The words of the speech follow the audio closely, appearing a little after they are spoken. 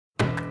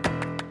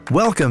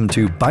Welcome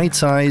to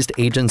Byte-Sized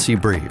Agency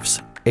Briefs,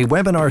 a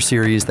webinar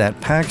series that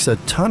packs a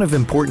ton of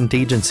important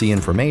agency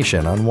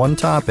information on one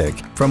topic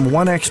from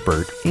one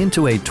expert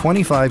into a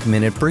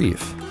 25-minute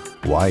brief.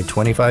 Why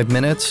 25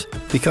 minutes?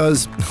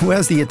 Because who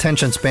has the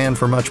attention span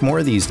for much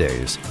more these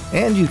days?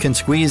 And you can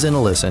squeeze in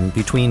a listen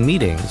between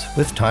meetings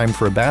with time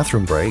for a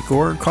bathroom break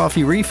or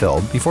coffee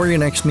refill before your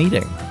next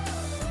meeting.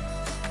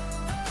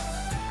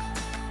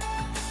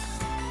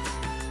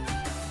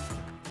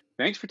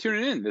 Thanks for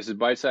tuning in. This is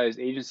Byte-Sized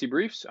Agency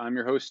Briefs. I'm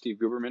your host, Steve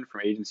Guberman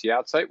from Agency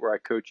Outsight, where I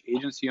coach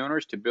agency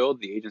owners to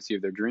build the agency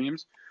of their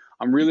dreams.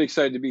 I'm really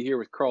excited to be here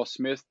with Carl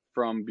Smith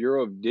from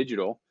Bureau of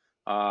Digital,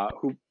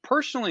 who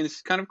personally, this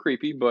is kind of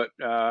creepy, but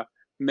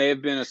may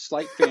have been a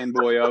slight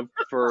fanboy of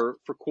for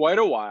quite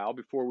a while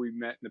before we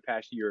met in the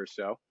past year or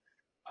so.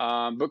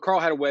 But Carl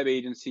had a web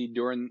agency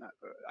during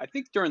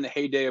the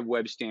heyday of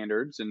web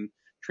standards and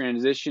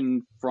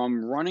transitioned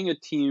from running a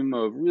team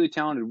of really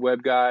talented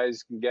web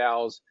guys and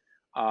gals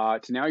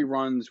to now he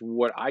runs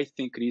what I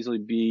think could easily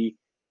be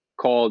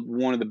called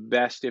one of the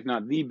best, if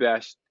not the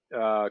best,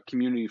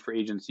 community for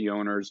agency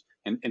owners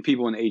and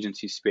people in the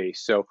agency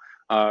space. So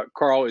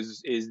Carl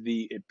is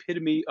the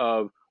epitome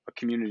of a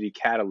community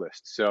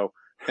catalyst. So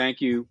thank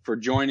you for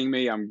joining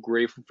me. I'm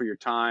grateful for your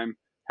time.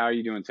 How are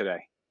you doing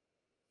today?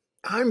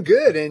 I'm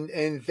good.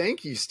 And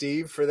thank you,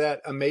 Steve, for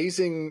that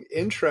amazing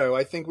intro.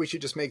 I think we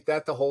should just make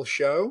that the whole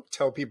show.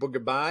 Tell people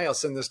goodbye. I'll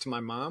send this to my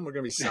mom. We're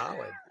going to be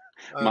solid.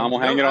 Mom will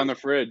hang it on the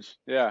fridge.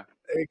 Yeah.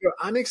 There you go.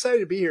 I'm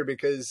excited to be here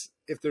because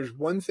if there's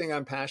one thing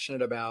I'm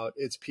passionate about,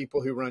 it's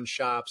people who run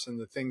shops and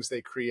the things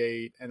they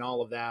create and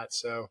all of that.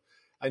 So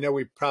I know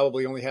we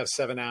probably only have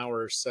 7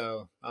 hours,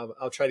 so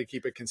I'll try to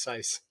keep it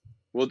concise.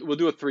 We'll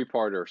do a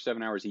 3-parter,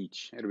 7 hours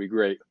each. It'll be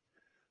great.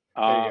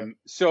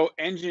 So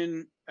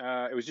nGen,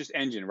 it was just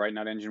nGen, right?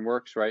 Not nGen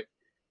Works, right?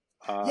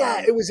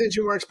 Yeah, it was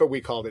nGen Works, but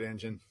we called it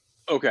nGen.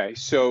 Okay.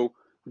 So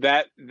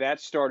that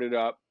started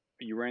up.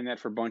 You ran that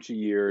for a bunch of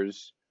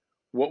years.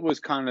 What was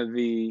kind of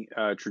the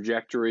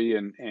trajectory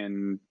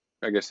and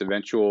I guess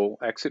eventual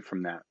exit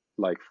from that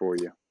like for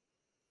you?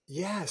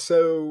 Yeah,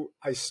 so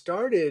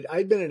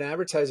I'd been in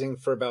advertising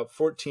for about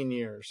 14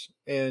 years,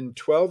 and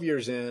 12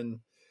 years in,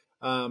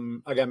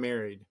 I got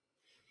married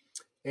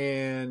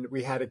and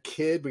we had a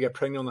kid. We got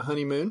pregnant on the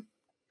honeymoon.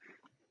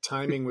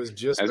 Timing was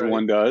just as right.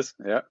 One does.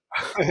 Yeah.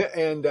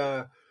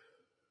 And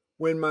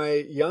when my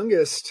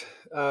youngest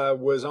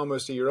was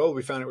almost a year old,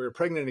 we found out we were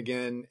pregnant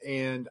again,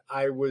 and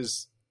I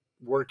was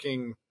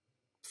working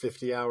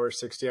 50-hour,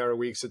 60-hour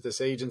weeks at this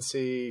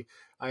agency.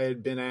 I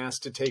had been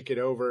asked to take it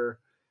over,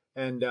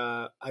 and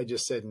I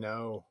just said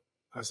no.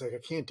 I was like,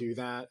 I can't do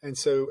that. And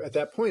so at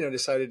that point, I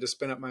decided to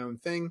spin up my own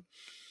thing.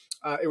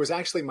 It was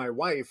actually my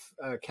wife,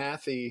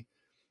 Kathy.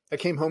 I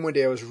came home one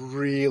day. I was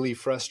really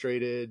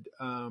frustrated.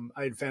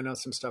 I had found out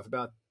some stuff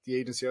about the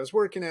agency I was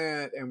working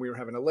at, and we were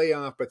having a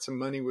layoff, but some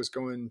money was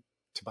going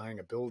to buying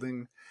a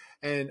building.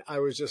 And I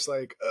was just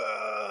like,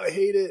 I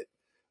hate it.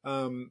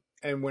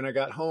 And when I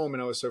got home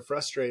and I was so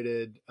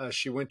frustrated,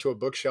 she went to a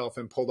bookshelf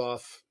and pulled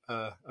off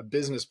a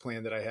business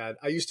plan that I had.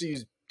 I used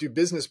to do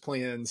business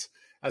plans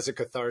as a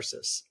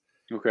catharsis.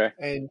 Okay.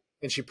 And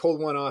she pulled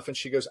one off and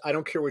she goes, I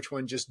don't care which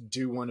one, just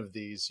do one of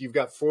these. You've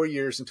got 4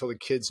 years until the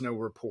kids know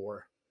we're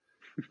poor.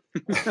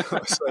 I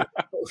was like,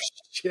 oh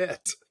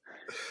shit.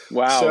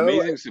 Wow. So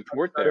amazing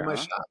support there. My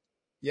shop.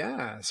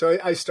 Yeah. So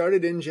I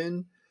started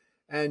nGen,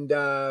 and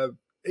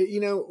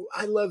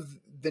I love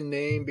the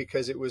name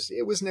because it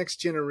was next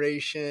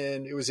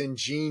generation. It was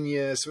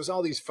ingenious. It was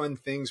all these fun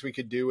things we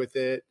could do with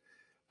it.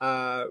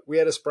 We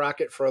had a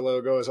sprocket for a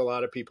logo, as a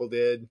lot of people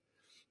did.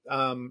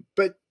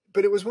 But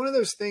it was one of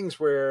those things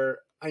where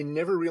I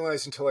never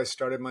realized until I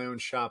started my own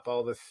shop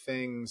all the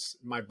things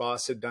my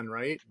boss had done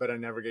right, but I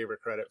never gave her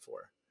credit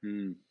for.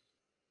 Mm.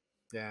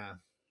 Yeah.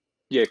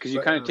 Yeah, because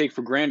you kind of take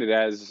for granted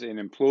as an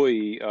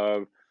employee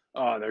of,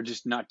 oh, they're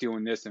just not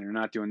doing this and they're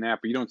not doing that,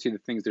 but you don't see the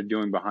things they're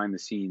doing behind the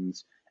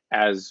scenes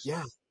as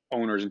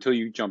owners until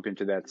you jump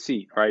into that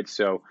seat, right?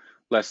 So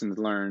lessons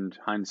learned,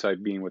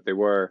 hindsight being what they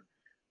were.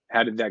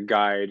 How did that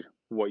guide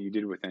what you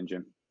did with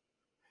nGen?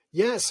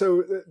 Yeah,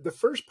 so the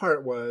first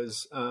part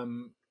was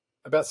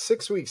about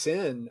 6 weeks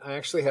in, I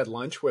actually had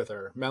lunch with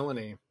her,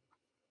 Melanie,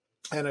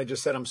 and I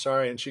just said, I'm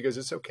sorry. And she goes,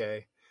 it's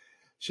okay.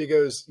 She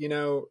goes,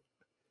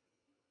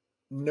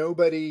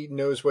 nobody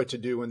knows what to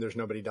do when there's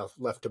nobody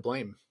left to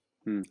blame.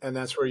 And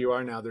that's where you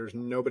are now. There's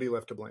nobody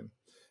left to blame.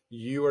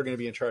 You are going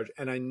to be in charge.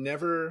 And I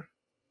never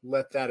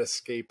let that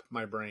escape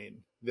my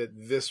brain, that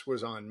this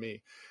was on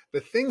me. The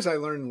things I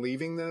learned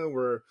leaving, though,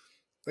 were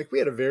like, we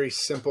had a very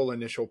simple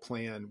initial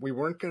plan. We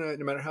weren't going to,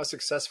 no matter how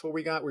successful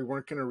we got, we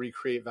weren't going to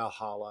recreate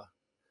Valhalla.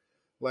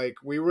 Like,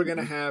 we were going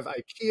to have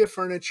IKEA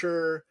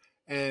furniture,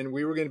 and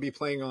we were going to be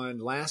playing on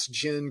last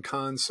gen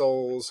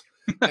consoles.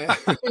 And,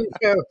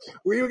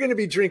 we were going to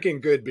be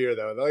drinking good beer,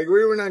 though. Like,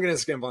 we were not going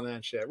to skimp on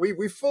that shit.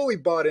 We fully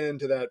bought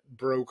into that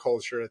bro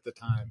culture at the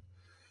time.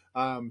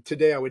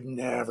 Today I would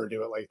never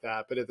do it like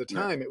that, but at the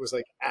time it was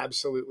like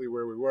absolutely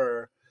where we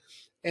were.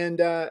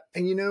 And our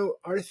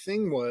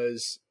thing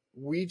was,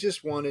 we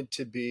just wanted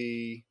to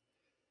be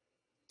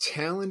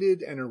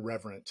talented and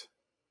irreverent.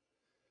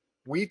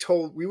 We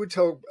would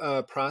tell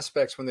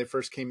prospects when they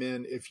first came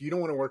in, if you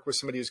don't want to work with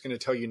somebody who's going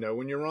to tell you no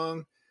when you're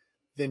wrong,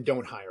 then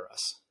don't hire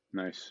us.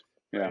 Nice.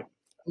 Yeah. Right?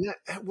 And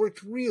that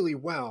worked really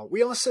well. We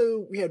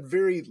had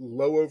very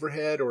low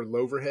overhead, or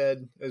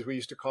loverhead, as we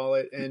used to call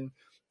it. And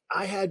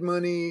I had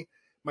money,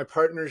 my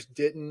partners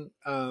didn't.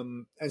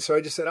 And so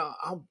I just said,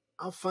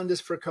 I'll fund this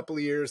for a couple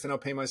of years, then I'll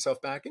pay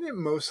myself back. And it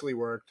mostly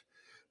worked.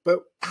 But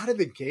out of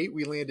the gate,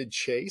 we landed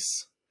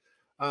Chase.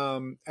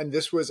 And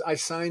I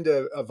signed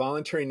a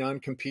voluntary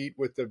non-compete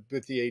with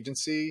the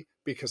agency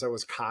because I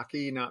was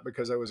cocky, not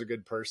because I was a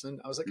good person.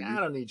 I was like, I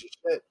don't need your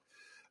shit.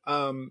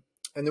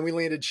 And then we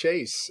landed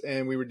Chase,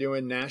 and we were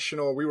doing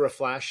we were a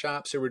flash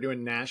shop. So we're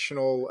doing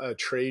national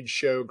trade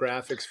show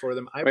graphics for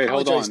them. Wait,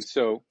 hold on.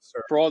 So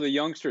for all the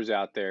youngsters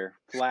out there,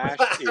 Flash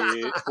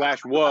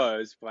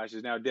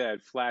is now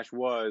dead. Flash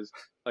was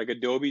like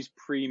Adobe's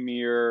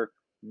premier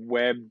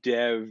web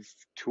dev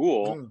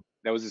tool.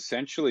 That was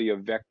essentially a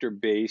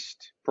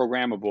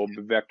programmable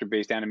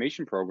vector-based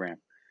animation program.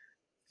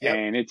 Yep.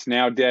 And it's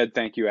now dead.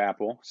 Thank you,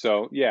 Apple.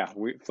 So yeah,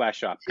 Flash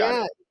Shop.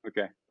 Got it.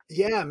 Okay.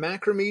 Yeah.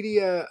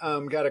 Macromedia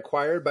got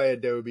acquired by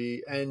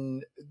Adobe.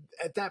 And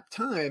at that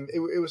time,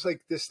 it was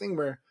like this thing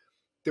where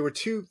there were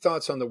two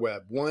thoughts on the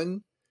web.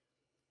 One,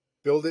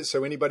 build it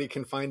so anybody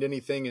can find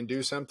anything and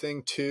do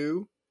something.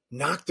 Two,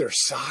 knock their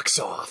socks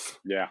off.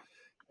 Yeah.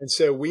 And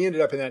so we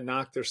ended up in that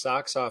knock their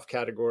socks off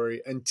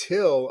category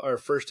until our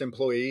first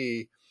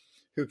employee,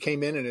 who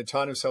came in and had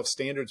taught himself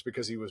standards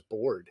because he was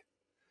bored.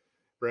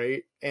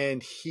 Right.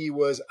 And he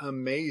was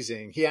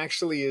amazing. He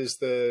actually I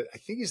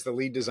think he's the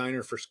lead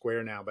designer for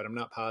Square now, but I'm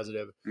not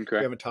positive. Okay.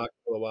 We haven't talked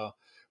for a while.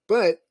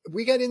 But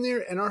we got in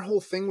there, and our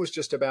whole thing was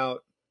just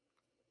about,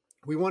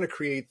 we want to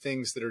create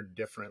things that are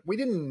different. We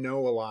didn't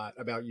know a lot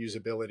about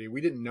usability.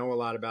 We didn't know a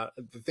lot about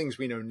the things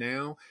we know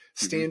now.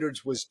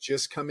 Standards was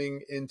just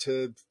coming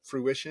into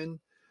fruition.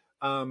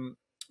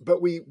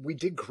 But we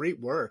did great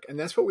work. And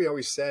that's what we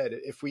always said.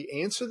 If we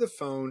answer the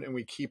phone and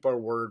we keep our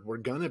word, we're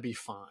going to be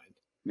fine.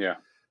 Yeah.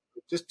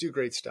 Just do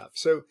great stuff.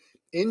 So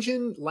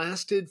nGen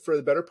lasted for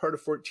the better part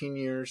of 14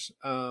 years.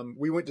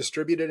 We went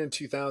distributed in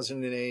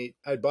 2008.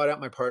 I bought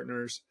out my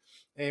partners,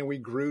 and we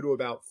grew to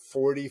about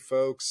 40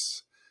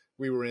 folks.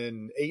 We were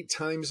in 8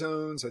 time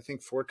zones, I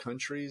think 4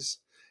 countries.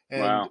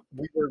 And wow.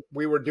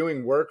 we were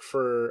doing work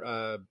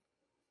for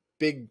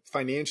big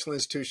financial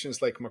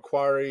institutions like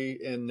Macquarie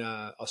in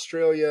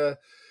Australia.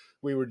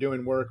 We were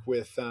doing work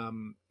with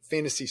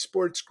fantasy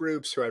sports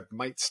groups who I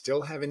might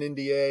still have an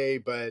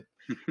NDA, but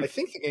I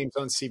think the game's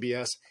on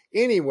CBS.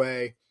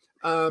 Anyway,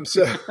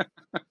 so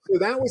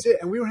that was it.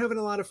 And we were having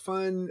a lot of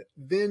fun.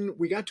 Then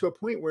we got to a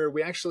point where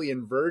we actually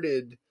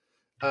inverted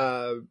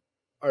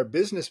our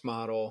business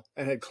model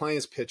and had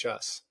clients pitch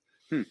us.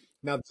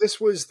 Now, this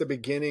was the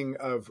beginning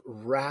of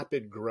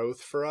rapid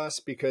growth for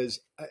us because,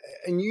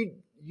 and you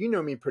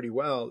know me pretty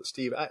well,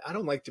 Steve, I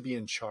don't like to be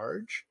in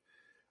charge.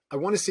 I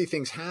want to see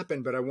things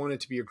happen, but I want it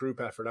to be a group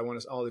effort. I want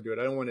us all to do it.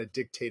 I don't want to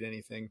dictate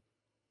anything.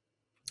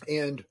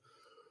 And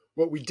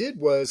what we did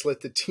was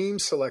let the team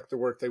select the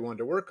work they wanted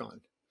to work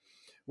on.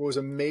 What was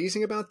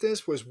amazing about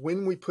this was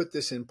when we put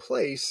this in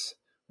place,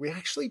 we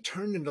actually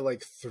turned into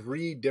like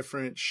 3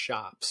 different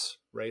shops,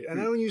 right?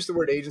 And I don't use the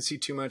word agency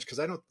too much because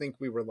I don't think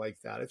we were like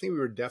that. I think we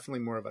were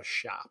definitely more of a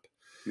shop.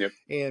 Yep.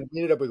 And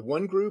we ended up with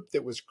one group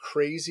that was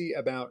crazy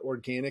about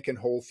organic and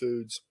whole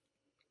foods,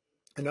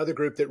 another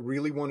group that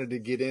really wanted to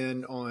get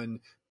in on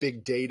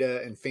big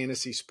data and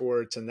fantasy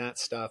sports and that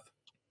stuff,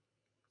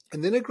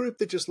 and then a group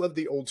that just loved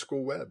the old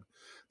school web.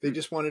 They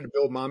just wanted to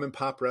build mom and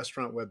pop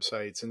restaurant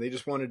websites, and they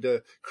just wanted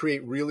to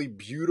create really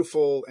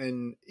beautiful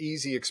and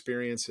easy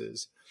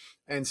experiences.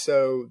 And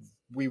so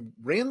we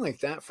ran like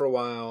that for a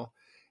while.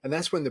 And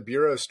that's when the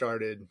Bureau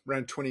started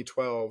around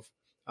 2012.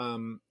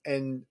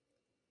 And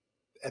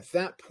at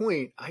that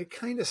point, I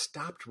kind of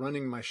stopped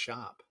running my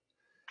shop.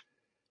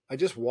 I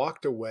just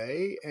walked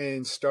away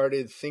and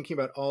started thinking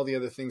about all the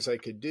other things I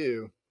could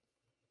do.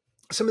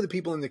 Some of the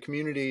people in the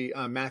community,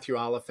 Matthew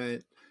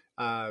Oliphant,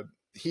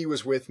 he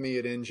was with me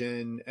at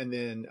nGen. And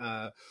then,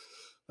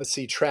 let's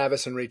see,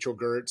 Travis and Rachel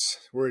Gertz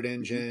were at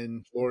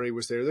nGen. Lori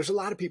was there. There's a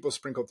lot of people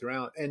sprinkled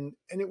throughout. And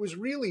it was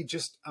really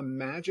just a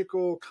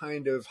magical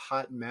kind of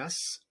hot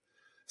mess.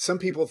 Some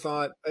people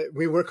thought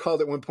we were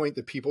called at one point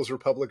the People's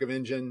Republic of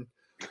nGen.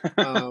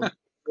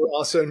 We're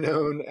also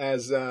known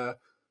as the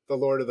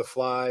Lord of the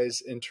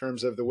Flies in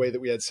terms of the way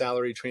that we had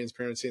salary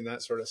transparency and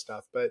that sort of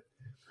stuff. But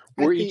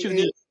were each of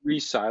these 3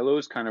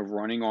 silos kind of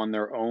running on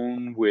their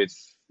own with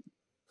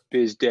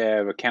biz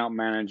dev, account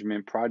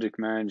management, project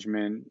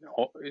management?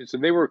 So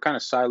they were kind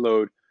of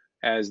siloed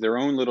as their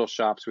own little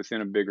shops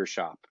within a bigger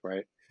shop,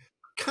 right?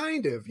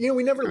 Kind of. You know,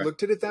 we never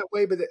looked at it that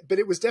way, but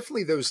it was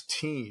definitely those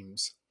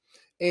teams.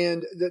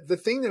 And the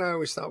thing that I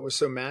always thought was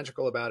so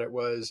magical about it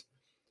was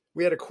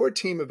we had a core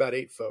team of about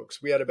 8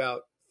 folks. We had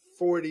about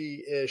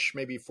 40-ish,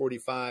 maybe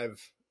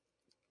 45,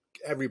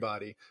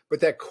 everybody.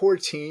 But that core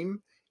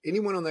team,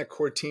 anyone on that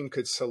core team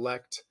could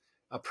select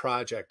a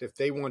project. If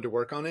they wanted to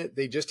work on it,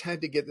 they just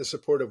had to get the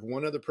support of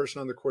one other person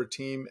on the core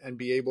team and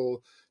be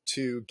able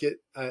to get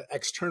an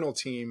external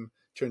team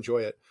to enjoy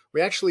it.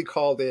 We actually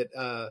called it,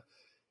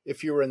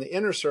 if you were in the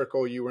inner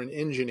circle, you were an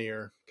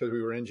engineer because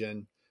we were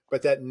nGen,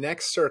 but that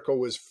next circle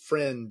was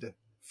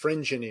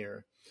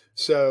fringineer.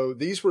 So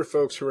these were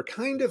folks who were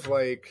kind of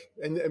like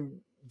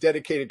and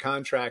dedicated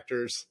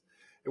contractors,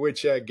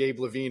 which Gabe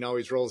Levine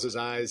always rolls his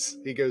eyes.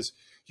 He goes,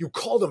 "You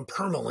called them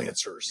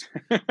permalancers.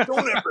 Don't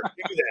ever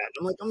do that."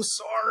 I'm like, "I'm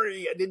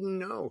sorry, I didn't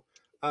know."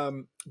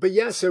 But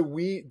yeah, so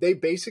they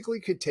basically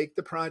could take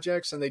the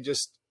projects and they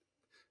just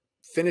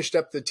finished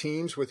up the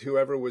teams with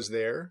whoever was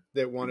there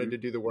that wanted to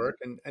do the work.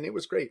 And it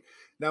was great.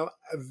 Now,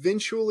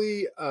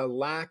 eventually a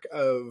lack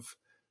of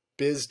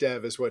biz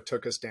dev is what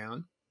took us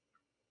down.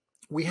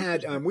 We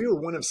had, we were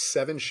one of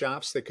 7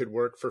 shops that could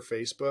work for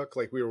Facebook.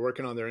 Like we were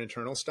working on their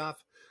internal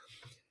stuff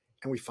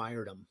and we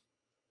fired them.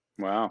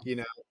 Wow. You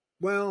know,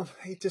 well,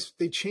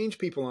 they changed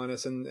people on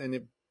us and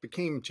it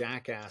became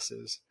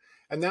jackasses.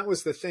 And that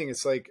was the thing.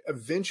 It's like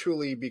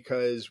eventually,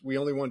 because we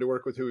only wanted to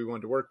work with who we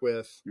wanted to work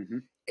with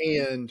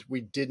and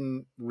we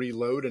didn't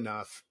reload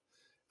enough,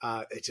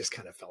 it just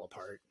kind of fell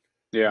apart.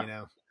 Yeah. You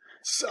know,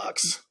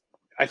 sucks.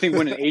 I think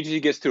when an agency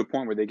gets to a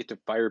point where they get to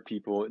fire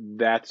people,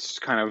 that's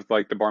kind of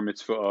like the bar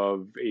mitzvah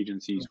of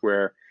agencies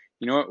where,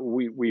 you know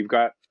what, we've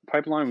got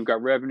pipeline, we've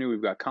got revenue,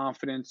 we've got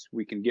confidence,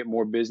 we can get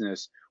more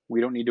business. We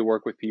don't need to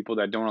work with people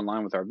that don't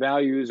align with our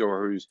values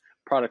or whose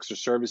products or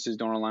services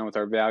don't align with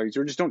our values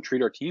or just don't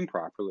treat our team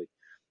properly.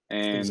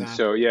 And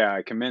so, yeah,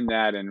 I commend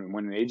that. And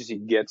when an agency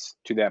gets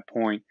to that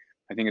point,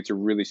 I think it's a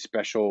really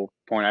special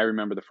point. I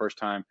remember the first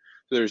time.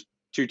 So there's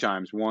 2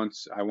 times.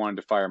 Once I wanted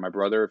to fire my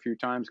brother a few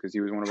times because he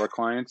was one of our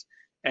clients.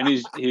 And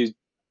he's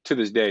to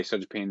this day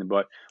such a pain in the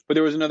butt. But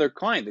there was another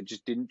client that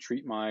just didn't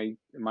treat my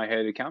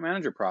head account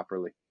manager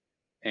properly.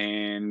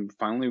 And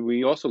finally,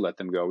 we also let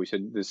them go. We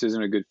said, this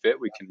isn't a good fit.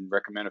 We can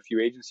recommend a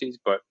few agencies,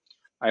 but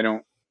I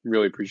don't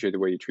really appreciate the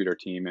way you treat our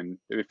team. And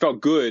it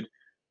felt good.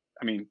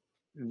 I mean,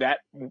 that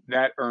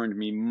earned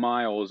me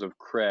miles of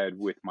cred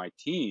with my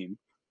team.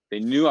 They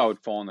knew I would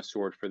fall on the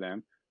sword for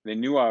them. They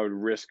knew I would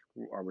risk,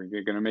 are we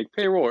going to make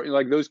payroll?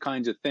 Like those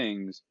kinds of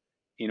things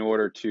in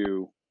order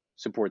to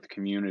support the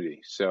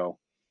community. So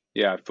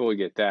yeah, I fully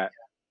get that.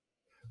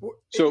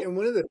 So, and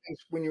one of the things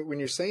when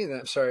you're saying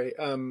that, sorry,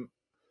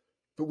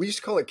 but we used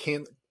to call it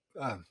can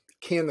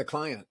the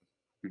client.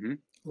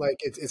 Like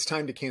it's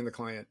time to can the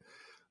client.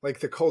 Like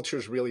the culture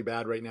is really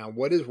bad right now.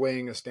 What is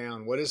weighing us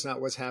down?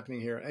 What's happening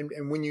here?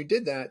 And when you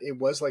did that, it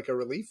was like a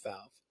relief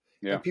valve.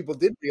 Yeah. And people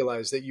did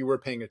realize that you were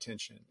paying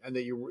attention and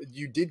that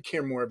you did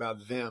care more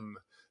about them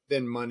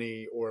than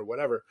money or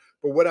whatever.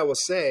 But what I will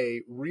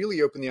say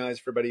really opened the eyes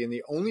for everybody. And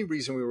the only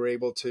reason we were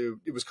able to,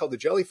 it was called the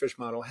jellyfish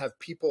model, have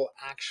people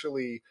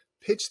actually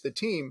pitch the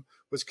team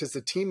was because the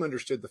team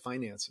understood the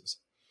finances.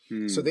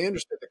 So they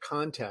understood the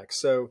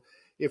context. So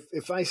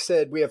if I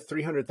said we have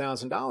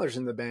 $300,000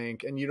 in the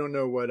bank and you don't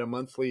know what a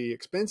monthly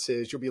expense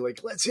is, you'll be like,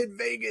 let's hit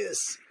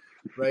Vegas,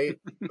 right?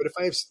 But if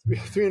I have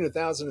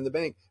 300,000 in the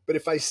bank, but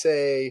if I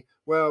say,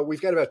 well,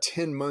 we've got about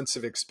 10 months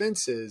of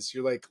expenses,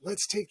 you're like,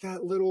 let's take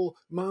that little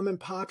mom and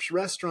pop's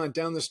restaurant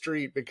down the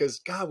street because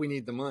God, we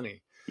need the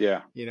money.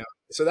 Yeah. You know,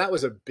 so that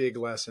was a big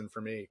lesson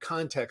for me.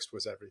 Context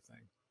was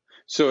everything.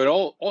 So it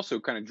also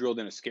kind of drilled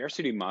in a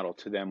scarcity model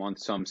to them on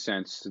some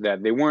sense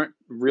that they weren't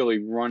really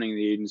running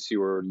the agency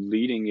or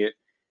leading it.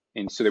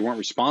 And so they weren't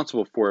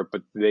responsible for it,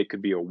 but they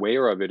could be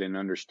aware of it and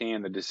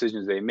understand the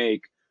decisions they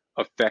make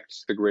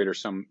affects the greater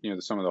sum,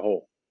 the sum of the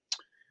whole.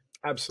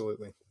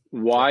 Absolutely.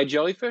 Why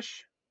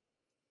jellyfish?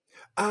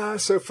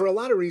 So for a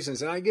lot of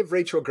reasons, and I give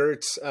Rachel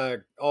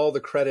Gertz all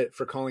the credit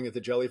for calling it the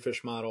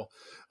jellyfish model.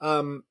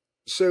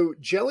 So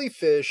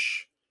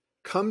jellyfish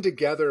come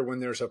together when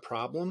there's a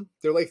problem.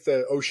 They're like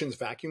the ocean's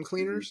vacuum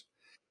cleaners.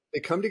 They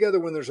come together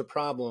when there's a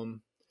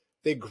problem.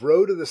 They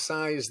grow to the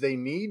size they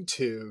need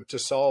to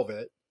solve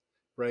it.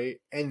 Right.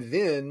 And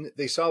then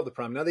they solve the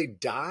problem. Now they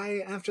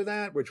die after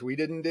that, which we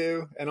didn't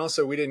do. And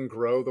also we didn't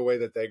grow the way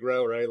that they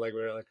grow. Right. Like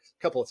we were like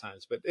a couple of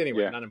times, but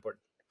anyway, not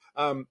important.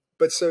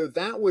 But so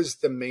that was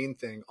the main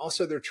thing.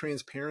 Also, they're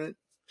transparent,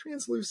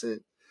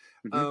 translucent.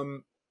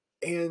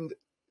 And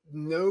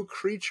no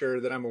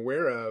creature that I'm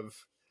aware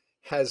of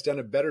has done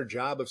a better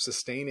job of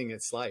sustaining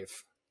its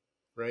life.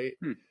 Right.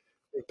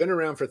 They've been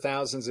around for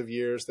thousands of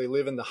years. They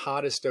live in the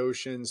hottest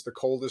oceans, the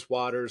coldest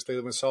waters. They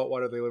live in salt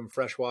water. They live in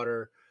fresh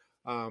water.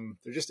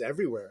 They're just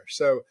everywhere.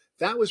 So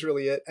that was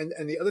really it.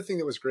 And the other thing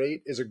that was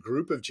great is a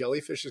group of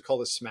jellyfish is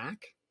called a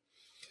smack.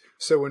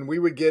 So when we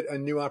would get a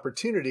new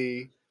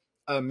opportunity,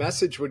 a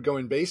message would go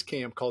in base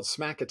camp called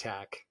smack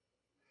attack.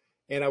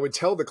 And I would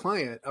tell the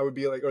client, I would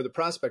be like, or the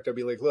prospect, I'd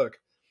be like, look,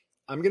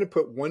 I'm going to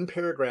put one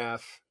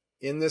paragraph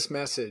in this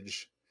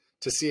message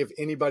to see if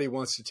anybody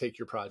wants to take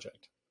your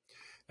project.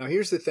 Now,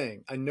 here's the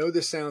thing. I know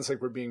this sounds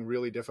like we're being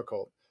really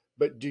difficult,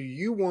 but do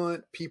you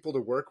want people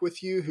to work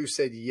with you who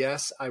said,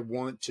 yes, I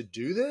want to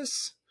do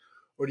this?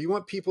 Or do you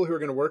want people who are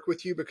going to work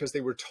with you because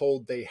they were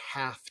told they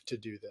have to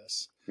do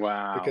this?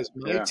 Wow. Because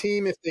my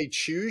team, if they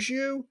choose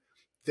you,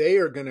 they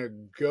are going to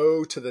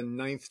go to the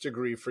 9th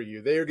degree for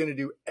you. They are going to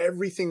do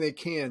everything they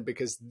can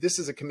because this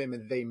is a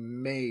commitment they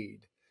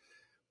made.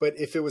 But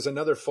if it was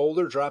another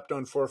folder dropped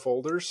on 4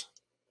 folders,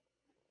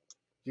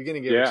 you're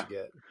going to get what you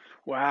get.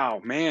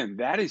 Wow, man,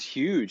 that is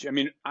huge. I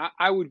mean,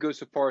 I would go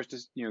so far as to,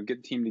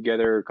 get the team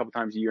together a couple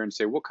times a year and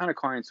say, what kind of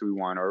clients do we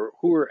want, or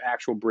who are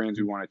actual brands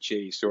we want to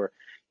chase, or,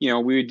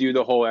 we would do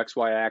the whole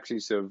XY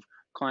axis of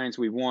clients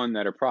we won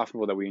that are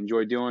profitable, that we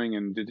enjoy doing,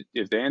 and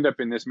if they end up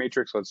in this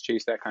matrix, let's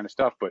chase that kind of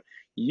stuff. But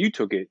you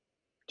took it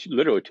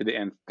literally to the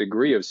nth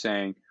degree of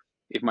saying,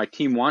 if my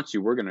team wants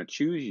you, we're going to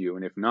choose you,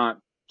 and if not,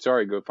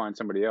 sorry, go find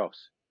somebody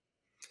else.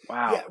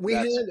 Wow. Yeah, we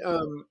had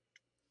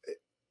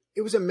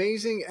it was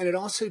amazing, and it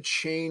also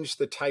changed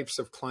the types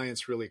of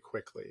clients really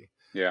quickly.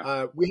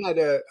 Yeah. We had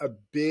a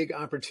big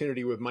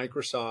opportunity with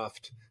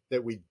Microsoft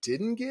that we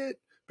didn't get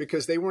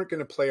because they weren't going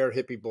to play our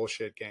hippie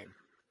bullshit game,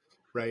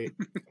 right?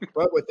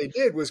 But what they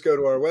did was go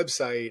to our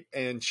website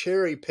and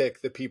cherry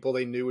pick the people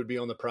they knew would be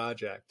on the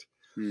project.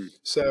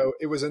 So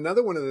it was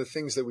another one of the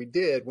things that we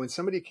did when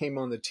somebody came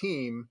on the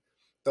team.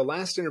 The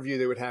last interview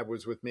they would have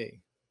was with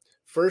me.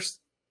 First,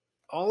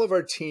 all of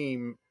our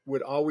team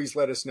would always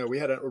let us know. We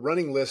had a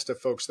running list of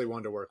folks they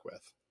wanted to work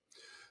with.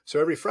 So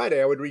every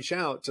Friday I would reach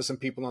out to some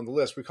people on the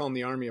list. We call them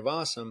the Army of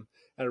Awesome.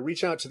 And I'd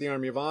reach out to the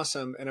Army of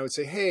Awesome and I would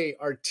say, hey,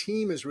 our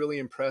team is really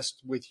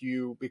impressed with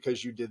you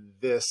because you did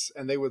this.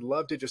 And they would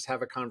love to just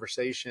have a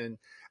conversation.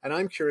 And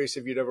I'm curious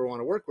if you'd ever want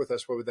to work with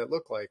us, what would that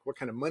look like? What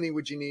kind of money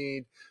would you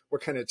need?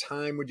 What kind of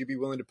time would you be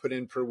willing to put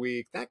in per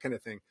week? That kind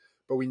of thing.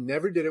 But we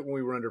never did it when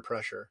we were under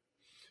pressure.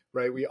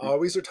 Right. We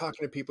always are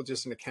talking to people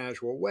just in a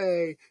casual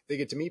way. They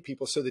get to meet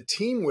people. So the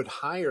team would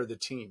hire the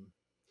team.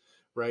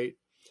 Right.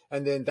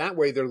 And then that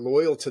way they're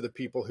loyal to the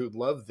people who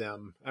love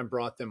them and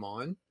brought them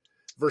on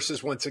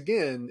versus once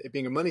again, it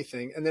being a money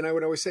thing. And then I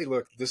would always say,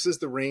 look, this is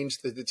the range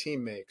that the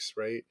team makes.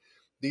 Right.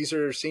 These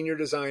are senior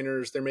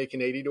designers. They're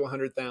making 80 to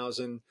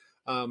 100,000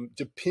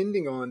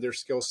 depending on their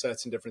skill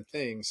sets and different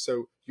things.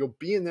 So you'll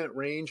be in that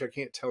range. I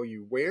can't tell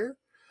you where.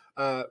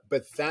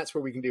 But that's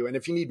what we can do. And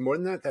if you need more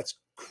than that, that's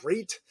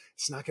great.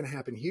 It's not going to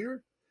happen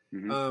here.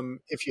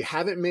 If you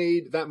haven't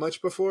made that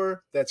much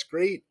before, that's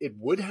great. It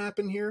would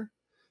happen here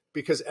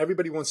because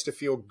everybody wants to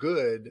feel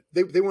good.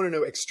 They want to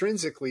know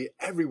extrinsically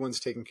everyone's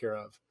taken care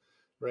of,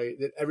 right?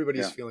 That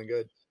everybody's feeling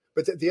good.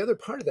 But the other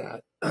part of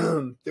that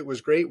that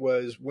was great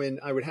was when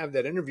I would have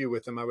that interview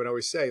with them, I would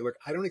always say, look,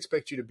 I don't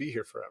expect you to be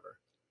here forever.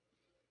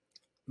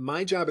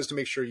 My job is to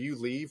make sure you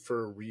leave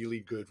for a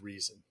really good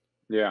reason.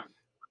 Yeah.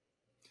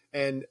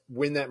 And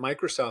when that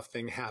Microsoft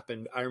thing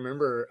happened, I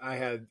remember I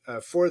had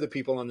 4 of the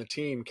people on the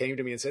team came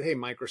to me and said, hey,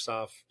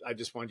 Microsoft, I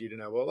just wanted you to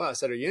know. Well, I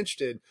said, are you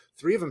interested?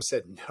 3 of them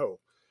said, no,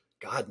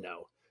 God,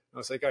 no. I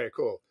was like, all right,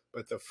 cool.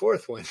 But the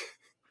 4th one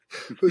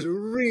was a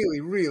really,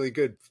 really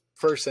good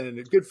person,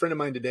 a good friend of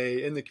mine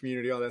today in the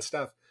community, all that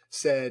stuff,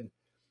 said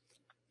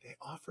they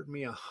offered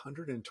me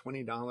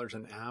 $120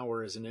 an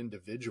hour as an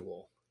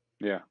individual.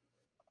 Yeah.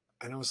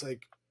 And I was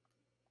like,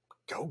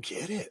 go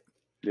get it.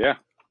 Yeah.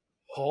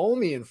 Call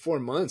me in 4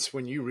 months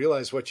when you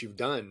realize what you've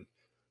done,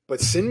 but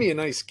send me a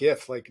nice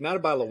gift, like not a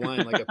bottle of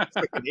wine, like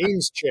an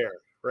Ames chair,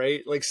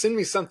 right? Like send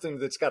me something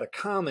that's got a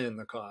comma in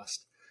the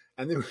cost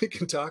and then we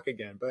can talk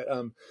again.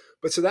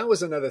 But so that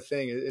was another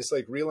thing. It's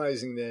like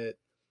realizing that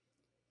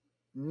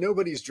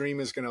nobody's dream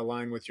is going to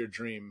align with your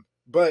dream,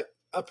 but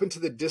up into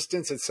the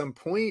distance at some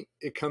point,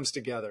 it comes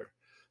together.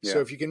 Yeah. So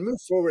if you can move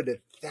forward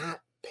at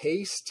that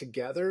pace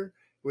together,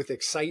 with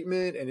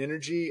excitement and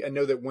energy and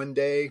know that one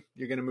day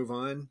you're going to move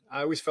on.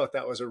 I always felt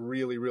that was a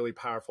really, really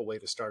powerful way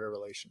to start a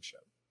relationship.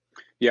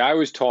 Yeah. I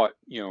was taught,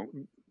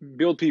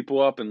 build people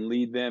up and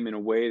lead them in a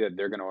way that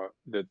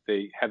that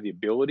they have the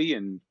ability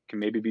and can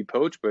maybe be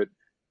poached, but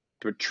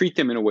treat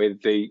them in a way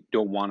that they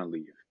don't want to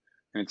leave.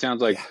 And it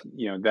sounds like,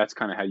 that's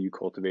kind of how you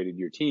cultivated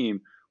your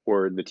team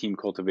or the team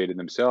cultivated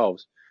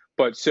themselves.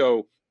 But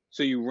so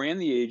you ran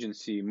the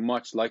agency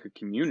much like a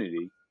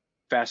community.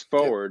 Fast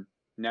forward. Yep.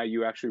 Now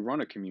you actually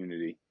run a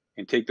community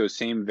and take those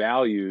same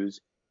values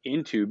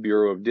into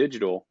Bureau of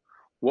Digital.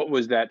 What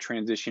was that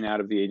transition out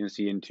of the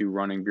agency into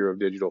running Bureau of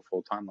Digital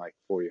full time like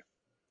for you?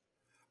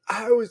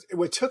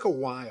 It took a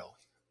while.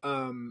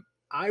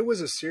 I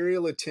was a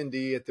serial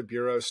attendee at the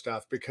Bureau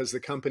stuff because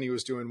the company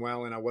was doing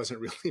well and I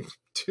wasn't really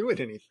doing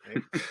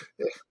anything.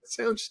 It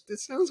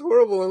sounds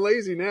horrible and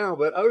lazy now,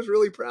 but I was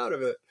really proud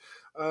of it.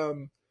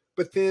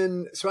 But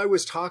then, so I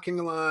was talking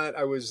a lot.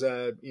 I was,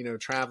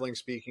 traveling,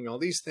 speaking, all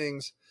these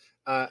things.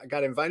 I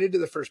got invited to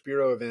the first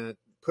Bureau event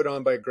put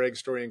on by Greg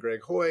Story and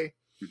Greg Hoy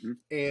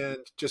and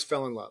just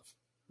fell in love,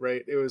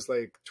 right? It was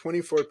like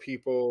 24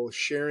 people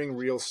sharing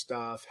real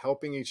stuff,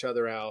 helping each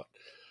other out.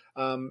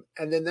 And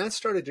then that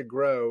started to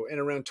grow. And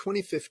around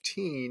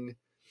 2015,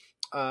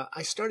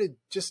 I started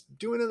just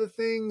doing other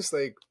things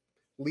like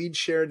lead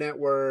share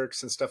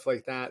networks and stuff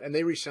like that. And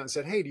they reached out and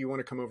said, hey, do you want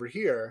to come over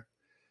here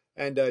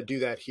and do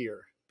that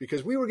here?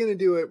 Because we were going to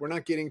do it. We're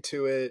not getting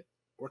to it.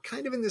 We're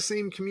kind of in the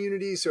same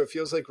community, so it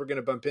feels like we're going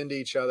to bump into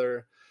each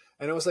other.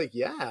 And I was like,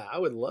 yeah, I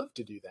would love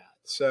to do that.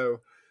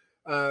 So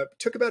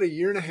took about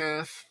 1.5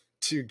 years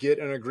to get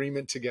an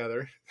agreement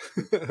together,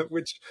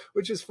 which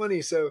is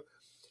funny. So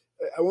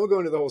I won't go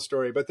into the whole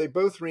story, but they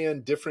both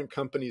ran different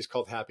companies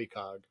called Happy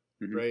Cog,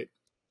 right?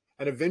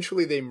 And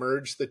eventually they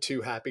merged the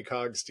two happy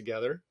cogs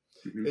together.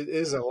 Mm-hmm. It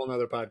is a whole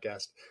nother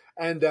podcast.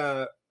 And,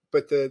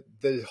 but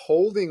the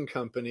holding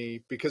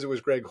company, because it was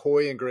Greg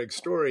Hoy and Greg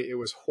Story, it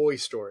was Hoy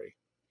Story.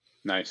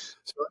 Nice.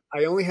 So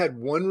I only had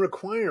one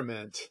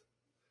requirement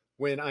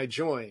when I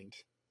joined,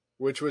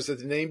 which was that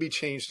the name be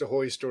changed to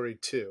Hoy Story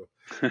 2.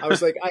 I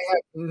was like, I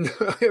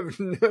have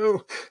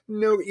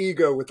no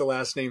ego with the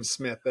last name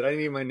Smith, that I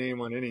need my name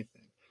on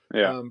anything.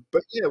 Yeah.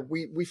 But yeah,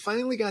 we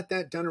finally got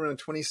that done around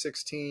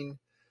 2016.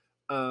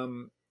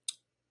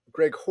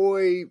 Greg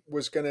Hoy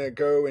was going to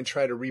go and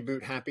try to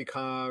reboot Happy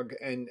Cog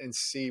and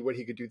see what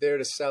he could do there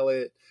to sell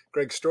it.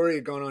 Greg Story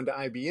had gone on to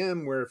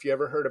IBM, where if you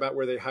ever heard about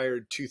where they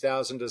hired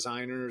 2,000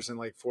 designers in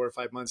like 4 or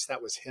 5 months,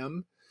 that was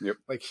him. Yep.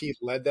 Like he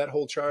led that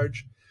whole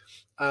charge.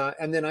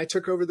 And then I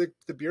took over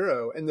the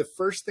bureau. And the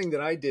first thing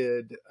that I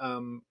did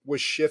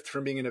was shift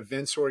from being an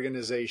events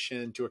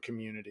organization to a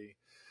community,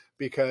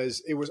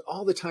 because it was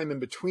all the time in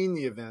between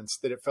the events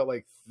that it felt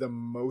like the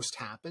most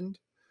happened.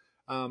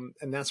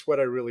 And that's what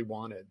I really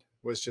wanted,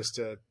 was just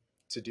to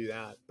do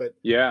that. But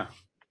yeah,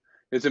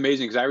 it's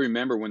amazing, because I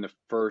remember when the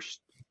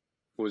first,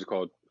 what was it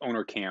called,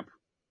 owner camp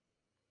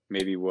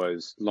maybe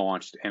was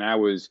launched, and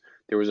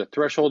there was a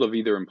threshold of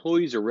either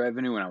employees or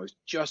revenue, and I was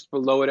just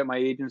below it at my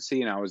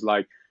agency, and I was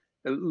like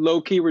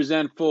low-key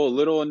resentful, a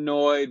little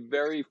annoyed,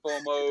 very full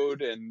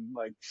mode, and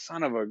like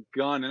son of a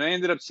gun. And I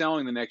ended up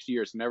selling the next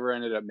year, so never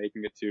ended up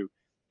making it to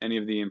any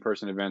of the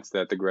in-person events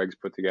that the Gregs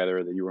put together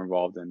or that you were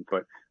involved in.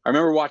 But I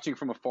remember watching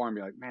from afar and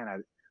be like, man, I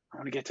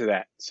want to get to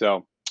that.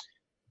 So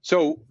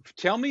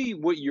tell me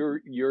what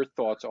your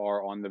thoughts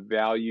are on the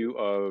value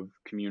of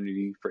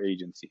community for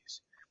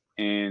agencies.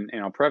 And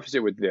I'll preface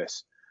it with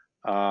this.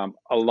 A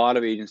lot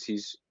of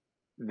agencies,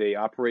 they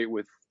operate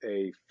with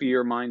a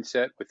fear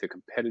mindset, with a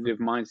competitive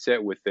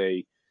mindset, with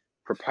a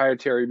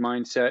proprietary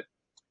mindset.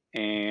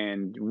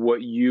 And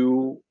what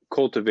you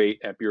cultivate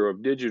at Bureau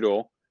of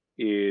Digital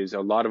is a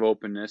lot of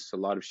openness, a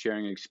lot of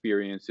sharing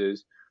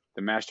experiences.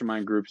 The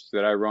mastermind groups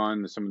that I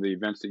run, some of the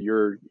events that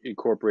you're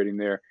incorporating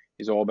there,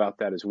 is all about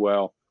that as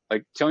well.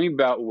 Like, tell me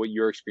about what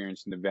your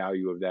experience and the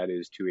value of that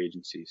is to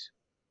agencies.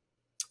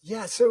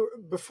 Yeah. So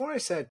before I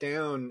sat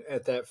down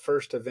at that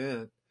first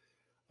event,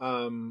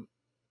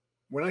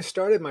 when I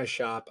started my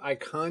shop, I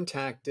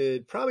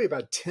contacted probably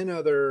about 10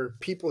 other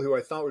people who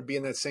I thought would be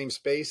in that same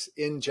space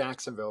in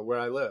Jacksonville, where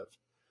I live.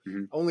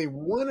 Mm-hmm. Only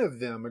one of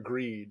them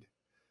agreed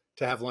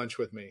to have lunch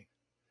with me.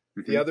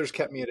 Mm-hmm. The others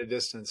kept me at a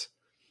distance.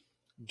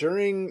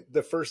 During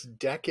the first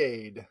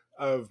decade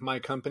of my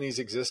company's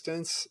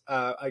existence,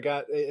 I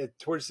got,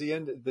 towards the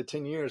end of the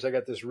 10 years, I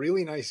got this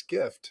really nice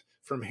gift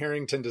from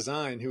Harrington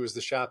Design, who was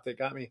the shop that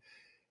got me.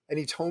 And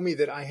he told me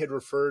that I had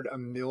referred $1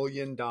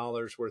 million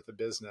worth of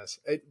business,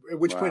 at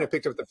which point I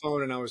picked up the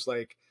phone and I was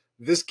like,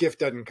 this gift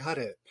doesn't cut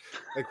it.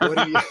 Like, what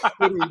are you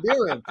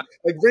doing?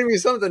 Like, bring me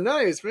something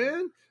nice,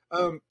 man.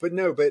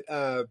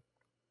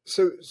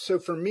 So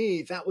for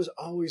me, that was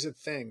always a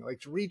thing, like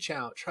to reach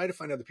out, try to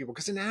find other people.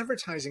 Because in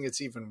advertising,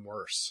 it's even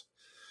worse.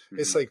 Mm-hmm.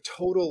 It's like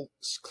total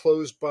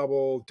closed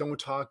bubble. Don't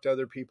talk to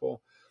other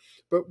people.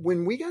 But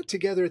when we got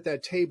together at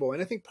that table,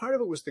 and I think part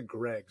of it was the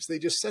Gregs, they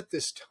just set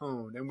this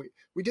tone. And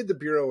we did the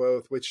Bureau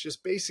Oath, which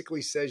just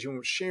basically says you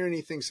won't share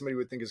anything somebody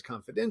would think is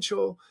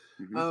confidential.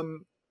 Mm-hmm.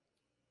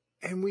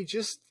 And we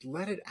just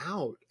let it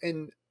out.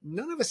 And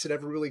none of us had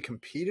ever really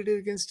competed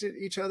against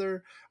each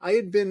other. I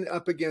had been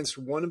up against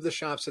one of the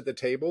shops at the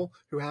table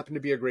who happened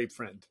to be a great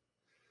friend,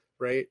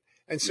 right?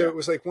 And so it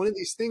was like one of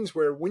these things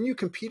where when you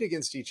compete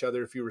against each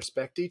other, if you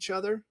respect each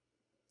other,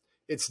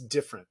 it's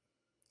different.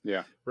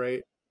 Yeah.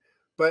 Right.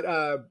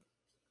 But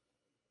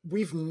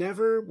we've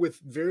never, with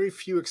very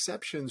few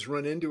exceptions,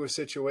 run into a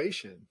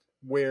situation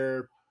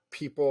where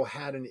people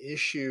had an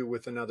issue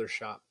with another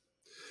shop.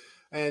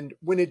 And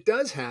when it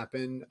does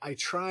happen, I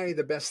try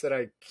the best that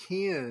I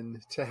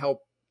can to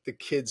help the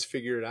kids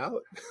figure it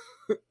out.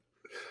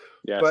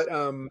 Yes. But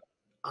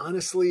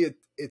honestly,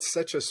 it's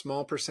such a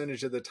small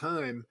percentage of the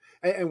time.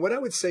 And what I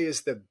would say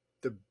is the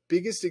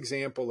biggest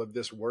example of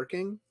this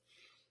working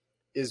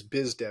is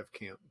BizDev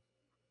Camp.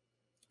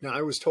 Now,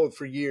 I was told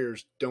for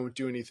years, don't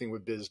do anything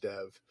with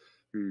BizDev.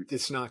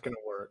 It's not going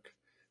to work.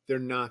 They're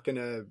not going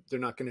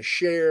to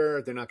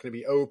share. They're not going to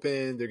be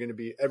open. They're going to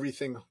be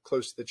everything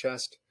close to the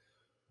chest.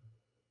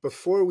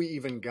 Before we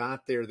even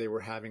got there, they were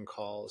having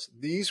calls.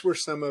 These were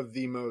some of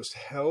the most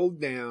held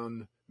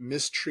down,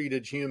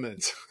 mistreated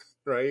humans,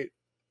 right?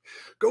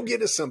 Go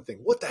get us something.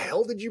 What the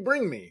hell did you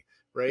bring me?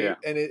 Right. Yeah.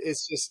 And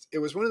it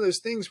was one of those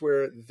things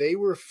where they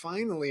were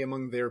finally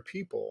among their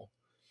people.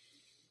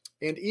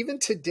 And even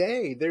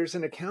today, there's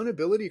an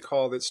accountability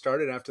call that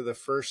started after the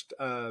first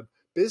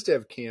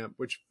BizDev camp,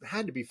 which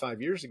had to be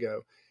 5 years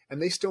ago.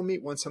 And they still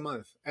meet once a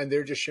month. And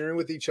they're just sharing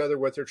with each other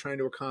what they're trying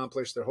to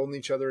accomplish. They're holding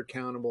each other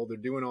accountable. They're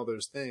doing all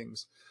those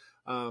things.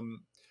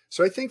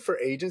 So I think for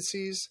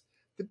agencies,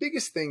 the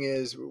biggest thing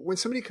is when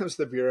somebody comes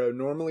to the Bureau,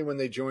 normally when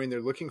they join,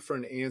 they're looking for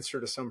an answer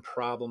to some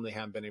problem they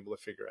haven't been able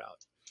to figure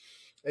out.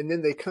 And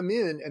then they come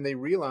in and they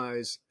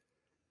realize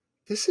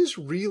this is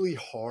really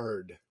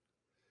hard.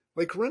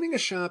 Like running a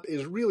shop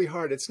is really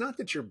hard. It's not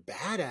that you're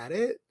bad at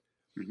it.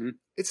 Mm-hmm.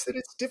 It's that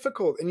it's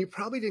difficult, and you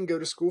probably didn't go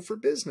to school for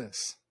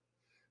business,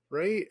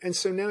 right? And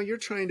so now you're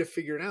trying to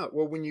figure it out.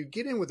 Well, when you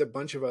get in with a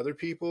bunch of other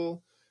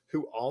people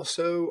who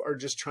also are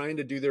just trying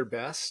to do their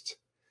best,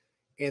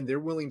 and they're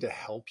willing to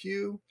help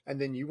you,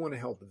 and then you want to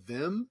help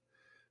them,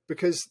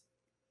 because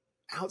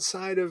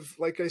outside of,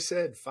 like I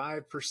said,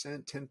 5%,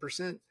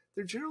 10%,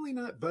 they're generally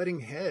not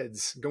butting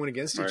heads going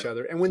against each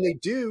other. And when they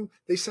do,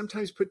 they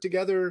sometimes put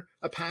together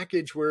a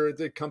package where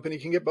the company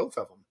can get both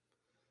of them.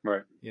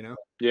 Right. You know?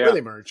 Yeah. Or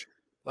they merge.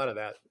 A lot of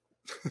that.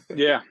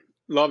 Yeah.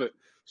 Love it.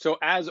 So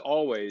as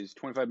always,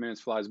 25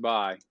 minutes flies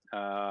by.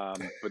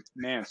 But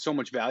man, so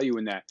much value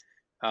in that.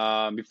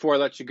 Before I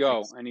let you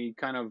go, any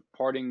kind of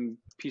parting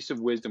piece of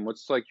wisdom?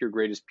 What's like your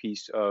greatest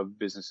piece of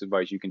business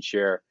advice you can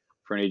share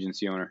for an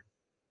agency owner?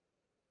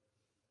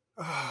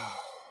 Oh,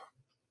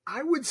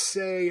 I would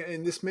say,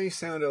 and this may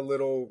sound a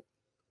little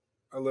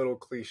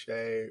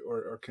cliche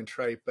or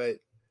contrite, but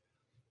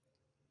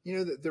you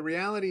know, the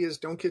reality is,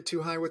 don't get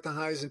too high with the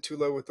highs and too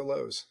low with the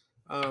lows.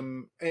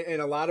 And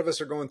a lot of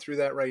us are going through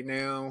that right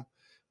now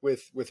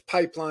with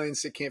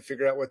pipelines that can't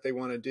figure out what they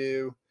want to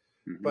do.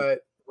 Mm-hmm. But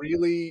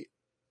really,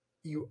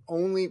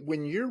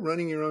 when you're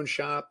running your own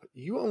shop,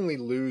 you only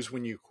lose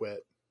when you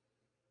quit.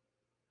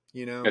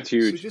 You know, that's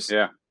huge. So just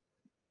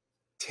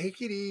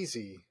take it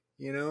easy.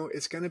 You know,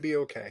 it's going to be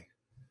okay.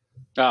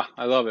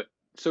 I love it.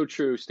 So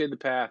true. Stay the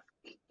path.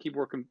 Keep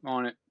working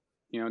on it.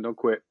 You know, don't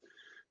quit.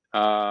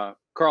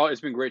 Carl,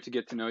 it's been great to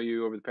get to know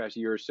you over the past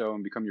year or so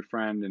and become your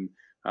friend, and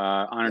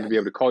honored to be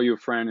able to call you a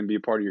friend and be a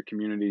part of your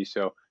community.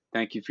 So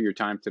thank you for your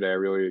time today. I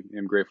really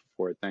am grateful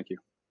for it. Thank you.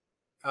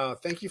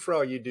 Thank you for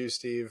all you do,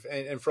 Steve,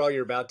 and for all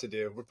you're about to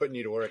do. We're putting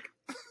you to work.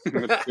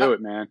 Let's do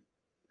it, man.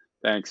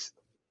 Thanks.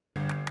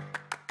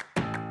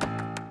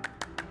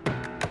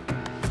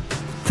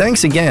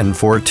 Thanks again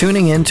for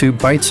tuning in to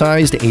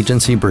Byte-Sized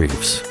Agency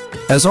Briefs.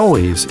 As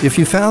always, if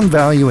you found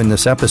value in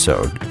this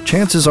episode,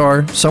 chances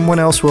are someone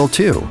else will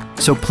too,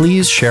 so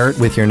please share it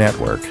with your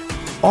network.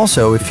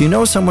 Also, if you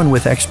know someone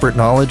with expert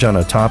knowledge on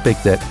a topic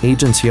that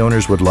agency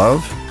owners would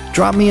love,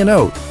 drop me a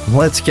note.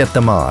 Let's get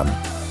them on.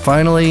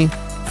 Finally,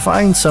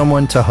 find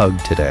someone to hug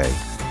today.